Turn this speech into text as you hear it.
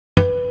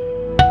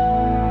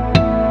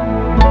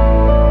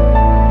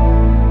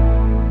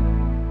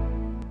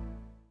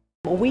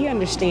We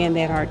understand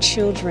that our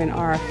children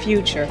are our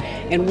future,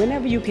 and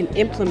whenever you can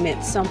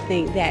implement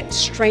something that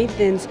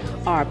strengthens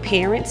our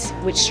parents,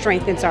 which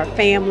strengthens our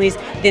families,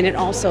 then it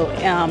also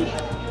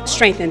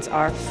strengthens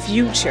our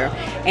future.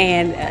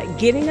 And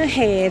getting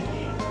ahead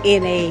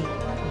in a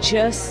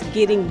just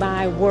getting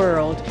by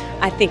world,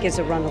 I think is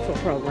a wonderful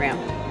program.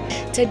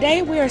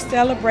 Today we are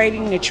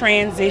celebrating the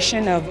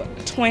transition of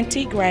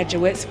 20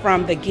 graduates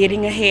from the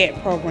Getting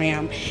Ahead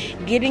program.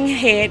 Getting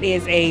Ahead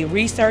is a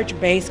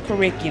research-based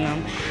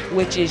curriculum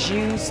which is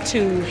used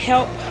to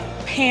help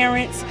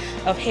parents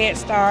of Head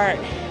Start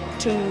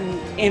to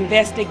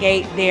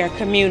investigate their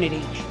community.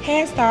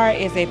 Head Start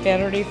is a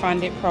federally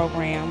funded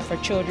program for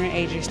children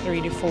ages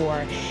 3 to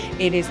 4.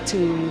 It is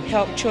to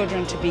help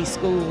children to be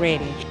school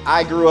ready.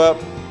 I grew up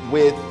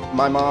with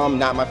my mom,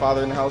 not my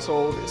father in the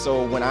household,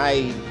 so when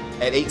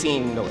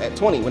at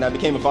 20, when I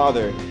became a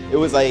father, it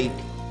was like,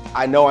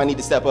 I know I need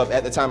to step up.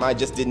 At the time, I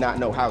just did not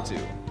know how to.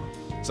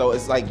 So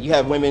it's like you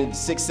have women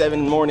 6, 7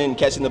 in the morning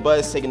catching the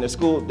bus, taking their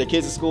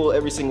kids to school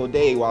every single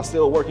day while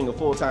still working a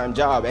full-time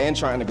job and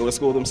trying to go to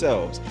school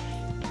themselves.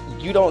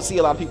 You don't see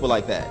a lot of people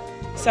like that.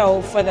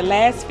 So for the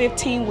last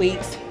 15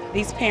 weeks,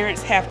 these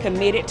parents have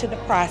committed to the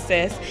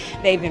process.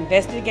 They've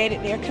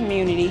investigated their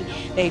community,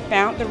 they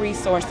found the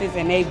resources,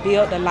 and they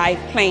built a life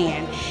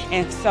plan.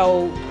 And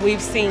so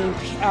we've seen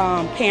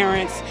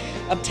parents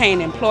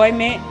obtain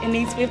employment in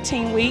these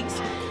 15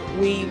 weeks.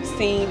 We've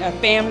seen a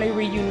family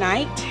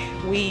reunite.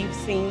 We've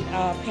seen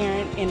a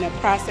parent in the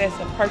process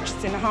of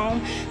purchasing a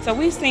home. So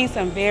we've seen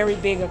some very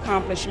big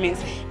accomplishments.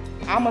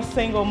 I'm a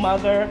single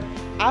mother.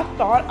 I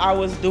thought I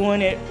was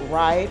doing it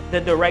right,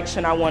 the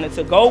direction I wanted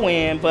to go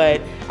in,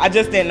 but I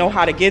just didn't know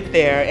how to get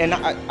there. And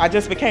I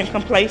just became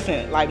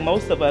complacent. Like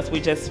most of us, we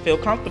just feel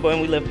comfortable and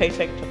we live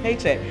paycheck to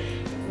paycheck.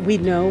 We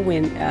know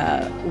when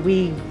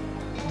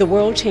the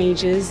world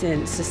changes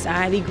and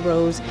society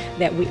grows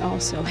that we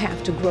also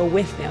have to grow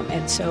with them.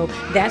 And so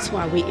that's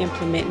why we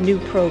implement new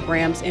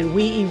programs and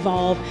we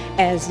evolve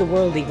as the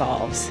world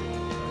evolves.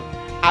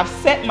 I've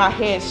set my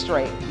head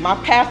straight. My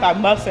path I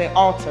mustn't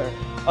alter.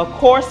 A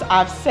course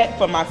I've set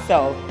for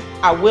myself,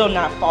 I will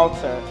not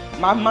falter.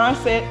 My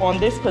mindset on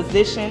this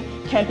position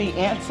can be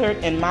answered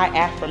in my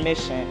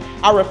affirmation.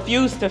 I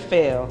refuse to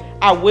fail.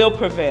 I will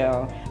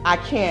prevail. I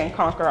can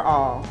conquer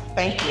all.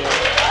 Thank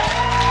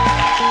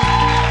you.